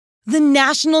The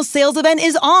national sales event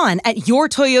is on at your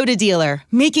Toyota dealer,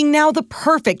 making now the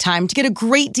perfect time to get a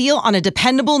great deal on a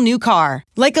dependable new car.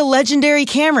 Like a legendary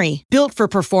Camry, built for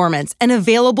performance and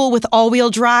available with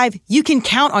all-wheel drive, you can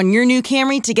count on your new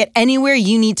Camry to get anywhere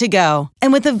you need to go.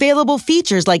 And with available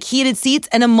features like heated seats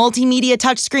and a multimedia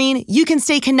touchscreen, you can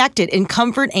stay connected in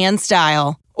comfort and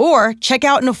style. Or check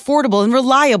out an affordable and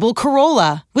reliable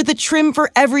Corolla with a trim for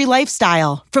every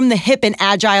lifestyle, from the hip and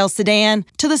agile sedan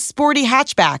to the sporty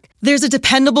hatchback. There's a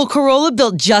dependable Corolla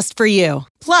built just for you.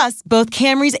 Plus, both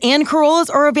Camrys and Corollas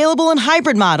are available in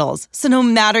hybrid models, so no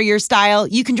matter your style,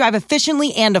 you can drive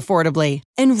efficiently and affordably.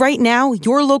 And right now,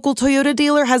 your local Toyota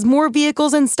dealer has more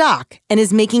vehicles in stock and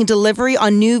is making delivery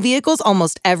on new vehicles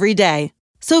almost every day.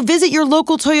 So visit your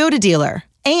local Toyota dealer.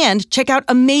 And check out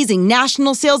amazing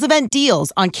national sales event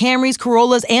deals on Camrys,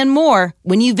 Corollas, and more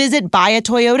when you visit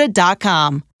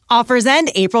buyatoyota.com. Offers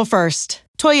end April 1st.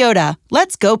 Toyota,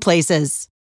 let's go places.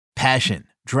 Passion,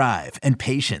 drive, and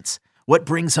patience. What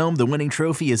brings home the winning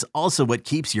trophy is also what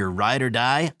keeps your ride or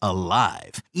die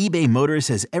alive. eBay Motors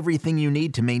has everything you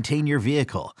need to maintain your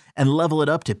vehicle and level it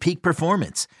up to peak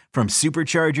performance, from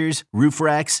superchargers, roof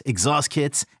racks, exhaust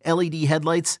kits, LED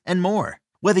headlights, and more.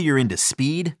 Whether you're into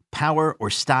speed, power,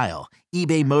 or style,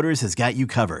 eBay Motors has got you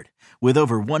covered. With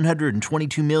over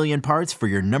 122 million parts for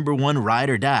your number one ride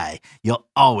or die, you'll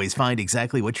always find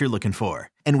exactly what you're looking for.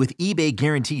 And with eBay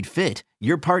Guaranteed Fit,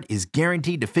 your part is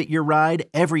guaranteed to fit your ride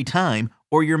every time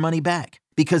or your money back.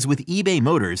 Because with eBay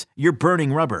Motors, you're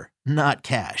burning rubber, not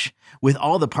cash. With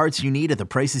all the parts you need at the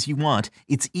prices you want,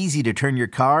 it's easy to turn your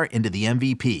car into the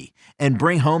MVP and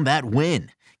bring home that win.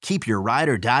 Keep your ride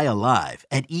or die alive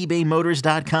at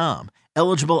ebaymotors.com.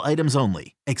 Eligible items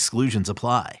only. Exclusions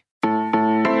apply.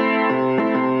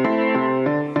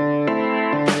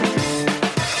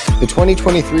 The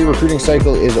 2023 recruiting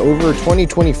cycle is over.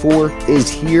 2024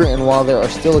 is here, and while there are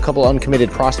still a couple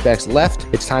uncommitted prospects left,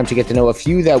 it's time to get to know a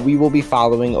few that we will be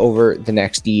following over the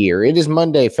next year. It is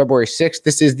Monday, February 6th.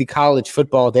 This is the College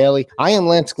Football Daily. I am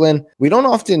Lance Glynn. We don't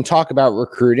often talk about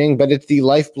recruiting, but it's the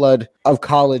lifeblood of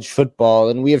college football,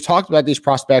 and we have talked about these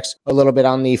prospects a little bit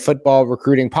on the Football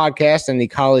Recruiting Podcast and the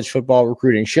College Football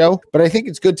Recruiting Show, but I think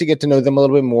it's good to get to know them a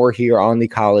little bit more here on the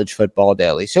College Football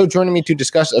Daily. So joining me to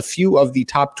discuss a few of the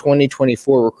top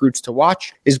 2024 recruits to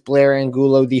watch is Blair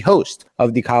Angulo, the host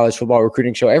of the College Football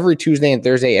Recruiting Show every Tuesday and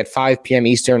Thursday at 5 p.m.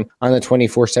 Eastern on the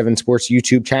 24/7 Sports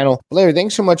YouTube channel. Blair,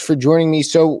 thanks so much for joining me.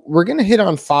 So we're going to hit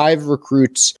on 5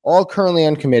 recruits, all currently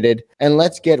uncommitted, and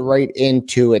let's get right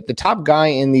into it. The top guy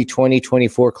in the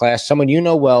 2024 class, someone you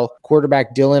know well,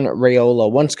 quarterback Dylan Raiola,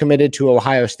 once committed to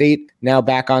Ohio State, now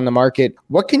back on the market.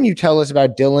 What can you tell us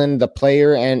about Dylan, the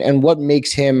player, and what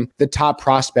makes him the top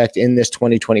prospect in this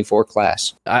 2024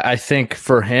 class? I think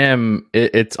for him,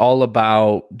 it's all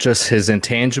about just his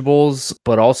intangibles,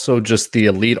 but also just the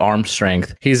elite arm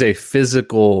strength. He's a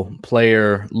physical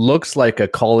player, looks like a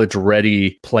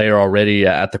college-ready player already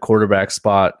at the quarterback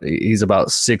spot. He's about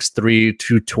 6'3",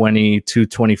 220,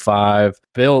 225.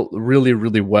 Built really,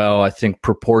 really well. I think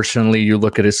proportionally, you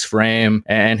look at his frame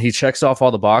and he checks off all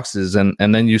the boxes, and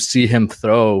then you see him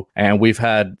throw. And we've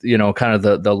had, kind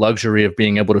of the luxury of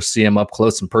being able to see him up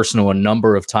close and personal a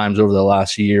number of times over the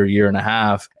last year and a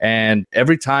half. And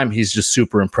every time he's just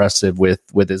super impressive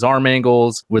with his arm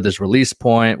angles, with his release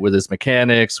point, with his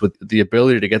mechanics, with the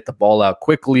ability to get the ball out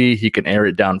quickly. He can air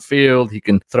it downfield. He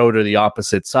can throw to the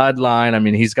opposite sideline. I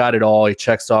mean, he's got it all. He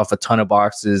checks off a ton of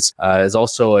boxes. Is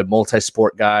also a multi-sport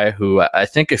guy who I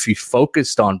think if he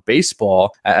focused on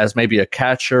baseball as maybe a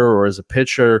catcher or as a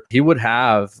pitcher, he would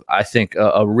have, I think,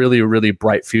 a really, really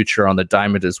bright future on the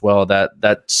diamond as well.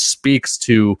 That speaks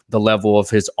to the level of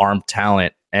his arm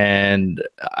talent. And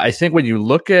I think when you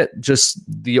look at just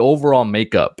the overall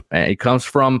makeup, he comes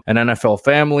from an NFL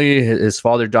family. His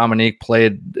father, Dominique,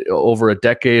 played over a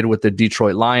decade with the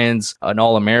Detroit Lions, an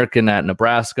All-American at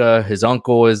Nebraska. His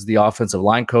uncle is the offensive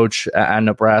line coach at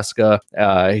Nebraska.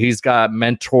 He's got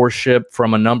mentorship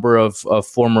from a number of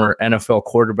former NFL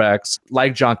quarterbacks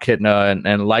like John Kitna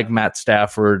and like Matt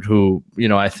Stafford, who,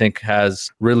 I think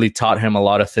has really taught him a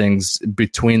lot of things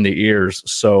between the ears.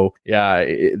 So, yeah,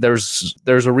 there's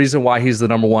a reason why he's the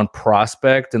number one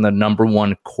prospect and the number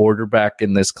one quarterback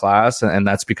in this class, and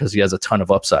that's because he has a ton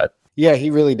of upside. Yeah, he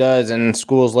really does. And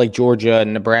schools like Georgia,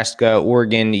 Nebraska,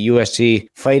 Oregon, USC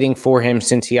fighting for him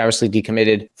since he obviously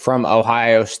decommitted from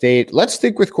Ohio State. Let's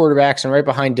stick with quarterbacks. And right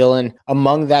behind Dylan,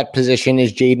 among that position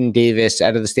is Jaden Davis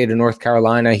out of the state of North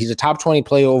Carolina. He's a top 20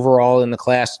 player overall in the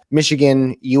class.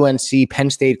 Michigan, UNC, Penn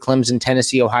State, Clemson,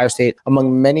 Tennessee, Ohio State,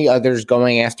 among many others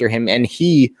going after him. And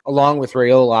he, along with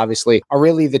Raiola, obviously, are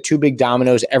really the two big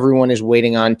dominoes everyone is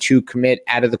waiting on to commit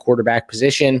out of the quarterback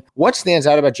position. What stands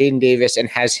out about Jaden Davis and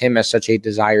has him as such a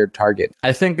desired target?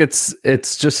 I think it's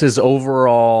just his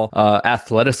overall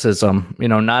athleticism.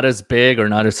 Not as big or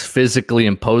not as physically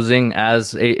imposing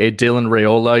as a Dylan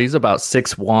Raiola. He's about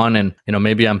 6'1", and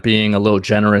maybe I'm being a little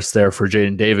generous there for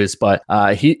Jaden Davis, but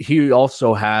he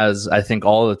also has, I think,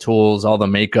 all the tools, all the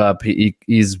makeup.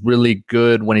 He's really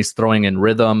good when he's throwing in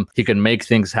rhythm. He can make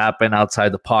things happen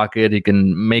outside the pocket. He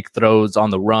can make throws on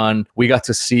the run. We got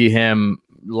to see him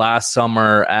last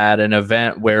summer at an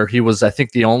event where he was, I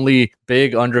think, the only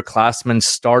big underclassman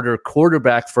starter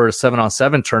quarterback for a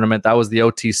 7-on-7 tournament. That was the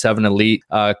OT7 Elite,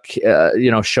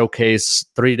 showcase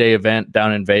 3-day event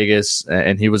down in Vegas.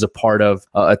 And he was a part of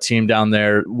a team down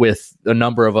there with a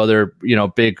number of other,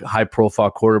 big high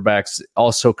profile quarterbacks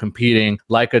also competing,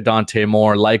 like a Dante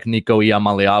Moore, like Nico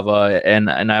Iamaleava.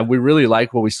 And we really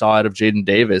like what we saw out of Jaden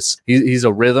Davis. He's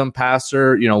a rhythm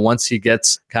passer. Once he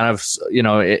gets kind of,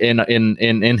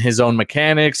 in his own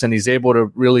mechanics and he's able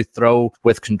to really throw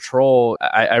with control.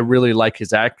 I really like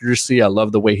his accuracy. I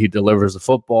love the way he delivers the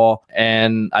football.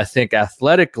 And I think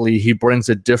athletically, he brings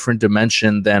a different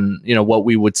dimension than, what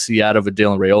we would see out of a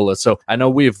Dylan Raiola. So I know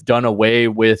we've done away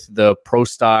with the pro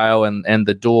style and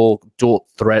the dual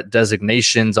threat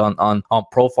designations on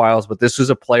profiles, but this was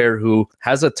a player who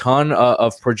has a ton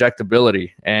of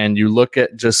projectability. And you look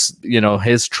at just,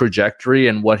 his trajectory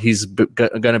and what he's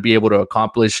going to be able to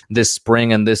accomplish this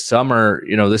spring and this summer.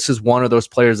 This is one of those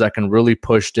players that can really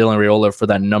push Dylan Raiola for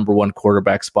that number one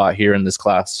quarterback spot here in this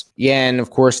class. Yeah, and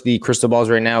of course, the crystal balls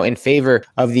right now in favor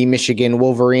of the Michigan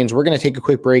Wolverines. We're going to take a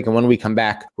quick break, and when we come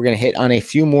back, we're going to hit on a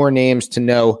few more names to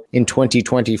know in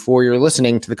 2024. You're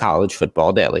listening to the College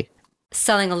Football Daily.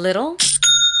 Selling a little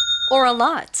or a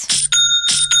lot?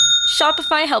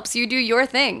 Shopify helps you do your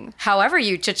thing, however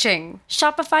you cha-ching.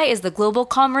 Shopify is the global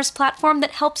commerce platform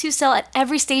that helps you sell at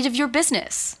every stage of your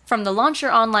business. From the launch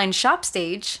your online shop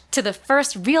stage, to the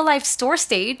first real-life store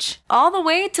stage, all the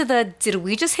way to the did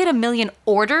we just hit 1 million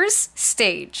orders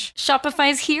stage.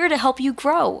 Shopify is here to help you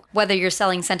grow. Whether you're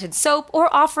selling scented soap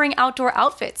or offering outdoor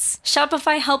outfits,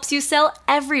 Shopify helps you sell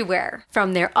everywhere.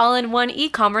 From their all-in-one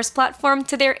e-commerce platform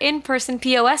to their in-person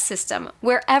POS system,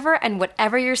 wherever and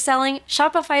whatever you're selling,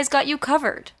 Shopify's got you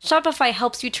covered. Shopify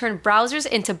helps you turn browsers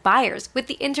into buyers with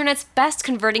the internet's best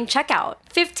converting checkout.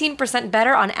 15%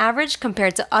 better on average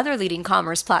compared to other leading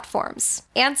commerce platforms.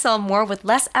 And sell more with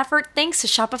less effort thanks to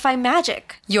Shopify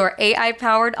Magic, your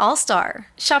AI-powered all-star.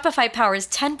 Shopify powers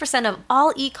 10% of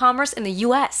all e-commerce in the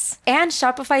US. And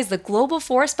Shopify is the global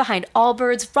force behind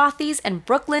Allbirds, Rothy's, and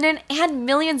Brooklinen, and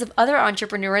millions of other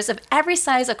entrepreneurs of every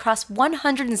size across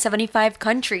 175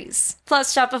 countries.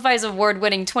 Plus, Shopify's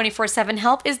award-winning 24/7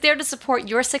 help is there to support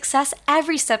your success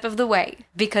every step of the way.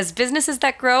 Because businesses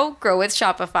that grow with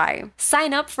Shopify.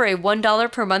 Sign up for a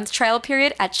 $1 per month trial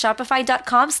period at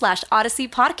shopify.com/Odyssey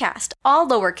Podcast, all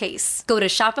lowercase. Go to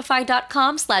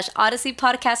shopify.com/Odyssey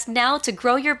Podcast now to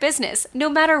grow your business, no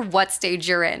matter what stage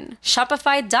you're in.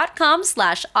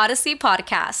 Shopify.com/Odyssey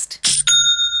Podcast.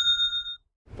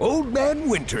 Old Man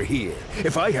Winter here.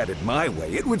 If I had it my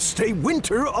way, it would stay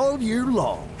winter all year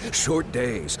long. Short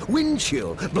days, wind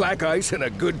chill, black ice, and a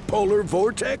good polar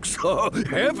vortex. Oh,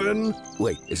 heaven.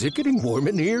 Wait, is it getting warm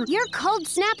in here? Your cold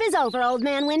snap is over, Old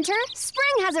Man Winter.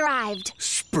 Spring has arrived.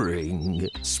 Spring.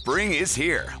 Spring is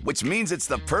here, which means it's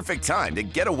the perfect time to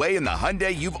get away in the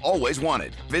Hyundai you've always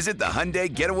wanted. Visit the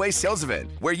Hyundai Getaway Sales Event,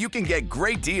 where you can get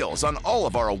great deals on all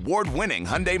of our award-winning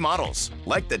Hyundai models,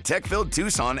 like the tech-filled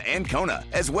Tucson and Kona,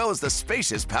 as well as the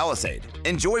spacious Palisade.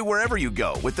 Enjoy wherever you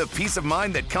go with the peace of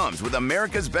mind that comes with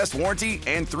America's best warranty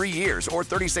and 3 years or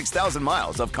 36,000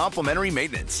 miles of complimentary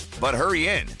maintenance. But hurry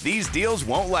in, these deals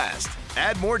won't last.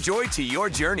 Add more joy to your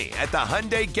journey at the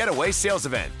Hyundai Getaway Sales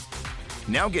Event.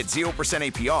 Now get 0%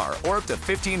 APR or up to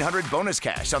 $1,500 bonus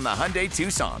cash on the Hyundai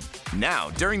Tucson.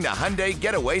 Now during the Hyundai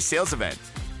Getaway Sales Event.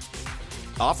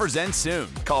 Offers end soon.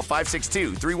 Call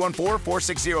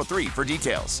 562-314-4603 for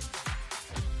details.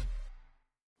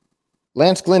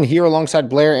 Lance Glynn here alongside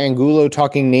Blair Angulo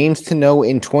talking names to know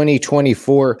in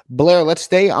 2024. Blair, let's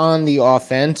stay on the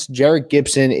offense. Jerrick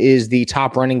Gibson is the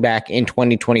top running back in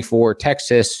 2024.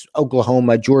 Texas,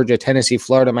 Oklahoma, Georgia, Tennessee,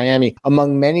 Florida, Miami,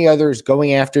 among many others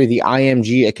going after the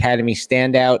IMG Academy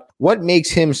standout. What makes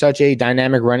him such a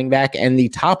dynamic running back and the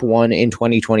top one in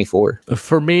 2024?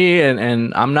 For me,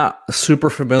 and I'm not super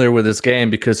familiar with this game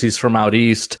because he's from out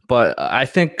east, but I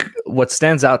think what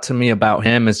stands out to me about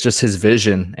him is just his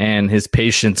vision and his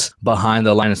patience behind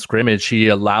the line of scrimmage. He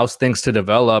allows things to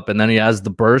develop, and then he has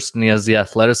the burst and he has the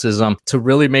athleticism to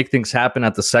really make things happen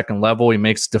at the second level. He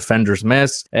makes defenders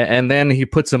miss, and then he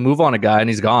puts a move on a guy and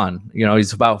he's gone. You know,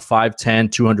 he's about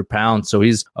 5'10", 200 pounds. So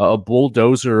he's a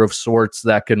bulldozer of sorts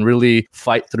that can really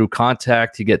fight through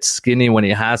contact. He gets skinny when he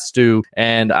has to.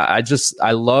 And I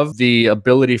love the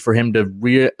ability for him to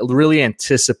really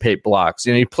anticipate blocks.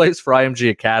 You know, he plays for IMG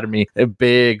Academy, a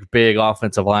big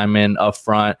offensive lineman up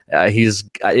front. He's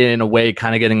in a way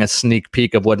kind of getting a sneak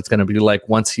peek of what it's going to be like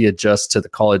once he adjusts to the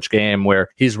college game, where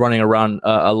he's running around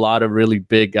a lot of really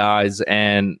big guys.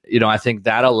 And, you know, I think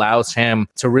that allows him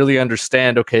to really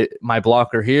understand, okay, my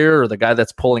blocker here or the guy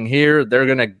that's pulling here, they're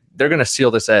going to seal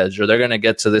this edge, or they're going to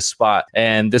get to this spot,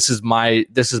 and this is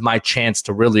my chance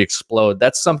to really explode.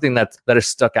 That's something that has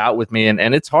stuck out with me,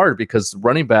 and it's hard because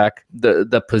running back,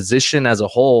 the position as a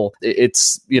whole,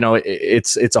 it's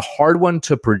a hard one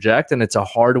to project and it's a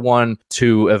hard one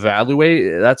to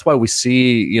evaluate. That's why we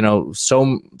see, you know,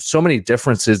 so many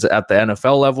differences at the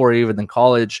NFL level or even in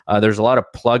college. There's a lot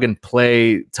of plug and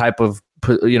play type of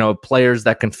players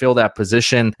that can fill that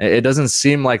position. It doesn't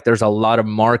seem like there's a lot of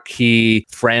marquee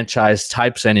franchise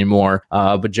types anymore.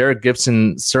 But Jerrick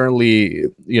Gibson certainly,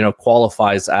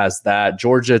 qualifies as that.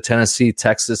 Georgia, Tennessee,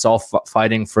 Texas, all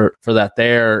fighting for that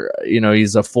there. You know,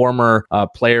 he's a former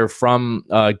player from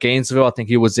Gainesville. I think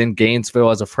he was in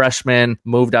Gainesville as a freshman,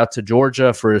 moved out to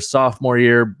Georgia for his sophomore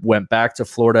year, went back to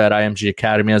Florida at IMG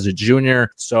Academy as a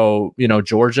junior. So,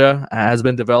 Georgia has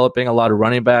been developing a lot of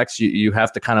running backs. You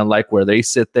have to kind of like where they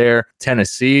sit there.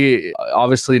 Tennessee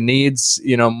obviously needs,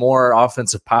 more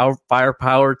offensive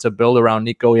firepower to build around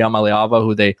Nico Iamaleava,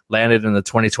 who they landed in the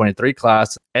 2023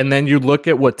 class. And then you look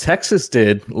at what Texas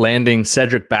did, landing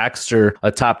Cedric Baxter,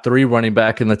 a top 3 running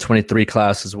back in the 23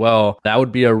 class as well. That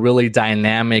would be a really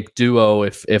dynamic duo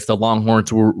if the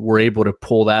Longhorns were able to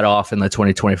pull that off in the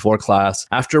 2024 class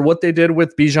after what they did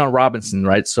with Bijan Robinson,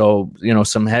 right? So,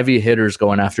 some heavy hitters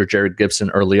going after Jerrick Gibson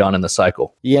early on in the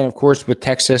cycle. Yeah, and of course, with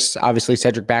Texas, obviously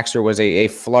Cedric Baxter was a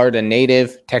Florida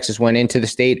native. Texas went into the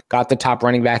state, got the top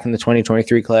running back in the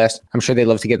 2023 class. I'm sure they'd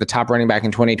love to get the top running back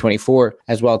in 2024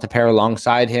 as well to pair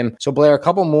alongside him. So Blair, a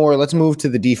couple more. Let's move to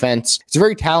the defense. It's a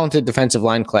very talented defensive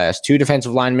line class. 2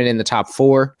 defensive linemen in the top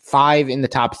 4, 5 in the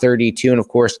top 32. And of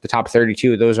course, the top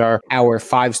 32, those are our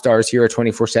 5 stars here at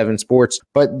 24/7 Sports.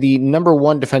 But the number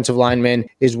 1 defensive lineman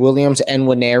is Williams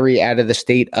Nwaneri out of the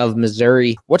state of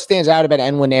Missouri. What stands out about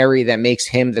Nwaneri that makes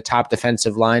him the top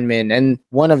defensive lineman and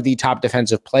one of the top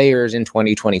defensive players in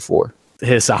 2024?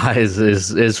 His size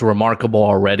is remarkable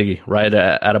already, right?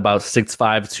 At about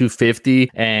 6'5",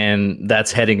 250, and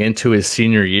that's heading into his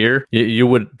senior year. You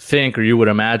would think, or you would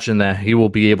imagine, that he will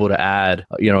be able to add,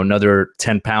 another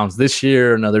 10 pounds this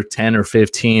year, another 10 or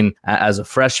 15 as a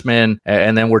freshman.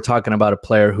 And then we're talking about a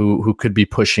player who could be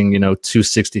pushing,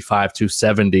 265,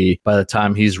 270 by the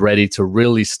time he's ready to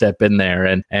really step in there.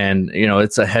 And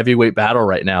it's a heavyweight battle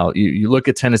right now. You look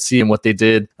at Tennessee and what they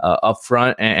did up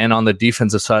front and on the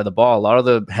defensive side of the ball. A lot of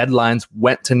the headlines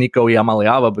went to Nico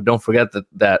Iamaleava, but don't forget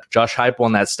that Josh Heupel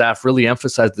and that staff really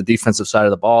emphasized the defensive side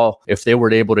of the ball. If they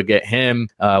were able to get him,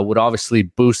 would obviously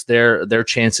boost their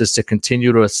chances to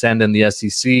continue to ascend in the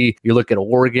SEC. You look at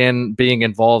Oregon being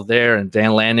involved there, and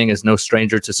Dan Lanning is no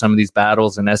stranger to some of these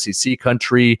battles in SEC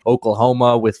country.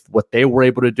 Oklahoma, with what they were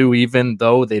able to do, even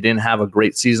though they didn't have a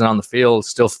great season on the field,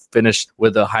 still finished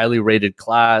with a highly rated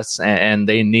class, and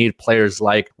they need players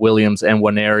like Williams and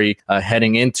Nwaneri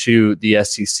heading into the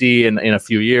SEC in a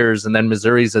few years. And then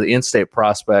Missouri's an in-state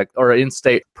prospect or an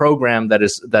in-state program that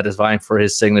is vying for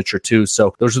his signature too.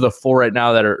 So those are the 4 right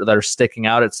now that are sticking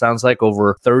out. It sounds like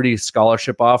over 30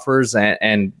 scholarship offers,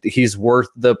 and he's worth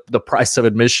the price of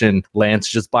admission, Lance,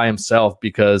 just by himself,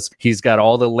 because he's got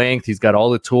all the length, he's got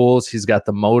all the tools, he's got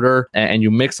the motor, and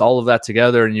you mix all of that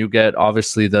together and you get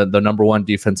obviously the number 1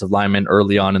 defensive lineman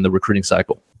early on in the recruiting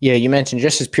cycle. Yeah, you mentioned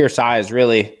just his pure size,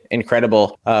 really.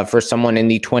 incredible for someone in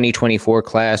the 2024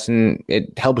 class, and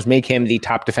it helps make him the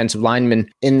top defensive lineman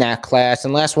in that class.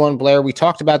 And last one, Blair, we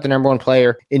talked about the number one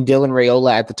player in Dylan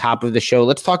Raiola at the top of the show.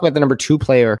 Let's talk about the number two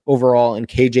player overall in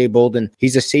KJ Bolden.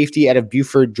 He's a safety out of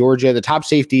Buford, Georgia, the top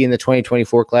safety in the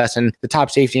 2024 class, and the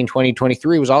top safety in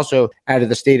 2023 was also out of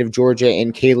the state of Georgia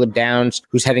in Caleb Downs,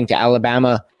 who's heading to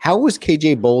Alabama. How was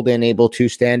KJ Bolden able to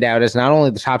stand out as not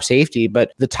only the top safety,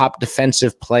 but the top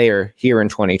defensive player here in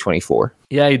 2024?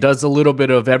 Yeah, he does a little bit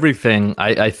of everything,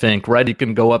 I think, right? He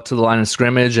can go up to the line of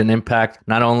scrimmage and impact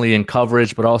not only in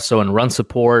coverage, but also in run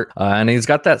support. And he's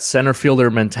got that center fielder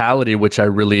mentality, which I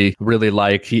really, really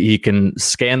like. He can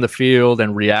scan the field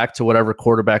and react to whatever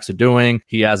quarterbacks are doing.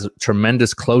 He has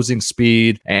tremendous closing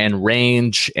speed and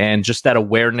range and just that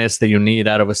awareness that you need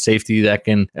out of a safety that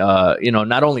can,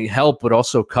 not only help, but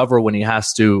also cover when he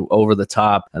has to over the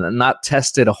top. And not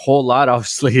tested a whole lot.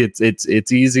 Obviously,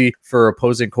 it's easy for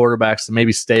opposing quarterbacks to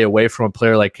maybe stay away from a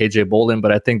player like KJ Bolden,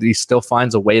 but I think he still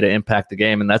finds a way to impact the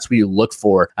game, and that's what you look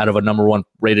for out of a number one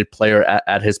rated player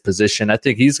at his position. I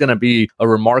think he's going to be a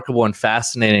remarkable and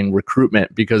fascinating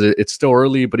recruitment because it's still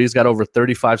early, but he's got over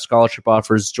 35 scholarship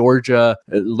offers. Georgia,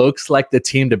 it looks like the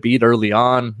team to beat early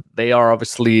on. They are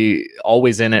obviously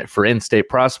always in it for in-state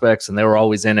prospects, and they were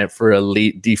always in it for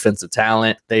elite defensive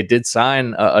talent. They did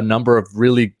sign a number of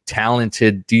really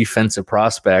talented defensive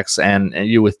prospects, and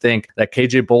you would think that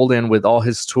KJ Bolden, with all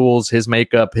his tools, his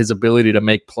makeup, his ability to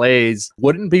make plays,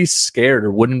 wouldn't be scared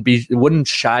or wouldn't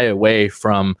shy away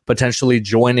from potentially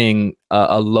joining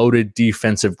a loaded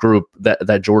defensive group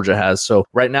that Georgia has. So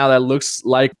right now that looks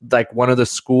like one of the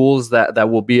schools that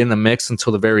will be in the mix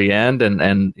until the very end.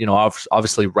 And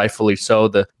obviously rightfully so,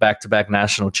 the back-to-back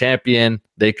national champion.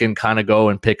 They can kind of go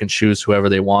and pick and choose whoever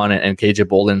they want. And KJ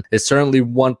Bolden is certainly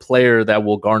one player that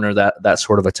will garner that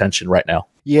sort of attention right now.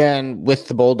 Yeah, and with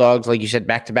the Bulldogs, like you said,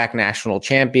 back-to-back national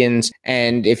champions.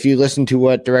 And if you listen to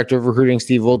what Director of Recruiting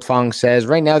Steve Wiltfong says,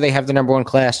 right now they have the number one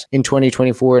class in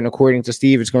 2024. And according to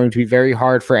Steve, it's going to be very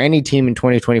hard for any team in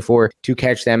 2024 to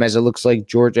catch them, as it looks like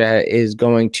Georgia is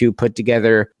going to put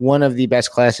together one of the best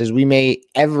classes we may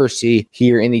ever see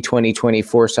here in the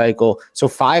 2024 cycle. So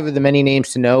 5 of the many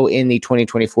names to know in the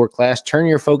 2024 class. Turn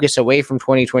your focus away from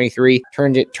 2023.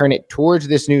 Turn it towards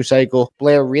this new cycle.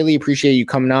 Blair, really appreciate you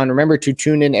coming on. Remember to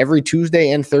tune in every Tuesday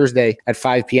and Thursday at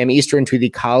 5 p.m. Eastern to the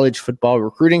College Football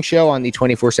Recruiting Show on the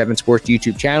 24/7 Sports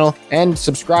YouTube channel, and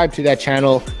subscribe to that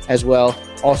channel as well.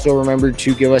 Also, remember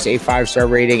to give us a 5-star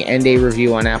rating and a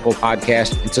review on Apple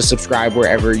Podcasts, and to subscribe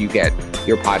wherever you get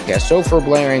your podcast. So for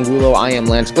Blair Angulo, I am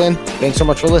Lance Glynn. Thanks so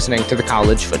much for listening to the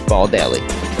College Football Daily.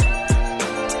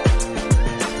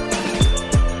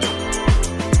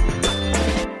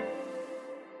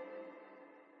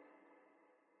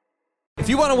 If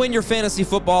you want to win your fantasy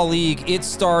football league, it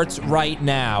starts right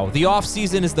now. The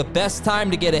offseason is the best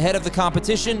time to get ahead of the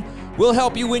competition. We'll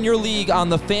help you win your league on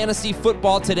the Fantasy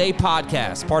Football Today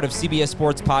podcast, part of CBS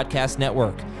Sports Podcast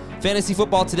Network. Fantasy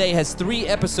Football Today has 3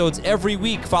 episodes every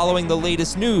week following the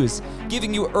latest news,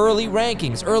 giving you early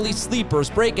rankings, early sleepers,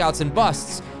 breakouts, and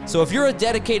busts. So if you're a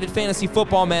dedicated fantasy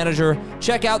football manager,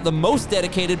 check out the most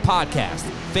dedicated podcast,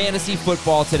 Fantasy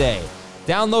Football Today.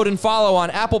 Download and follow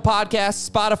on Apple Podcasts,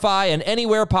 Spotify, and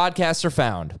anywhere podcasts are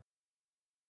found.